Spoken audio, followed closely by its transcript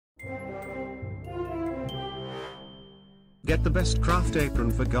Get the best craft apron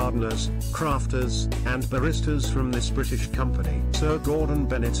for gardeners, crafters, and baristas from this British company. Sir Gordon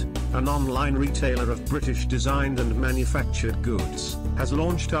Bennett, an online retailer of British designed and manufactured goods, has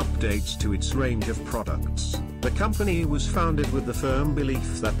launched updates to its range of products. The company was founded with the firm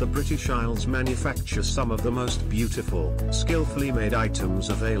belief that the British Isles manufacture some of the most beautiful, skillfully made items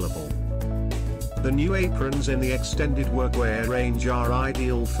available. The new aprons in the extended workwear range are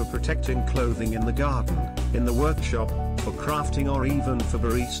ideal for protecting clothing in the garden, in the workshop, for crafting or even for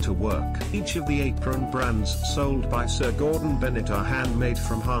barista work. Each of the apron brands sold by Sir Gordon Bennett are handmade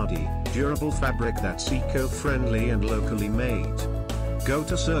from hardy, durable fabric that's eco-friendly and locally made. Go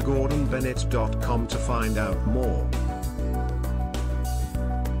to sirgordonbennett.com to find out more.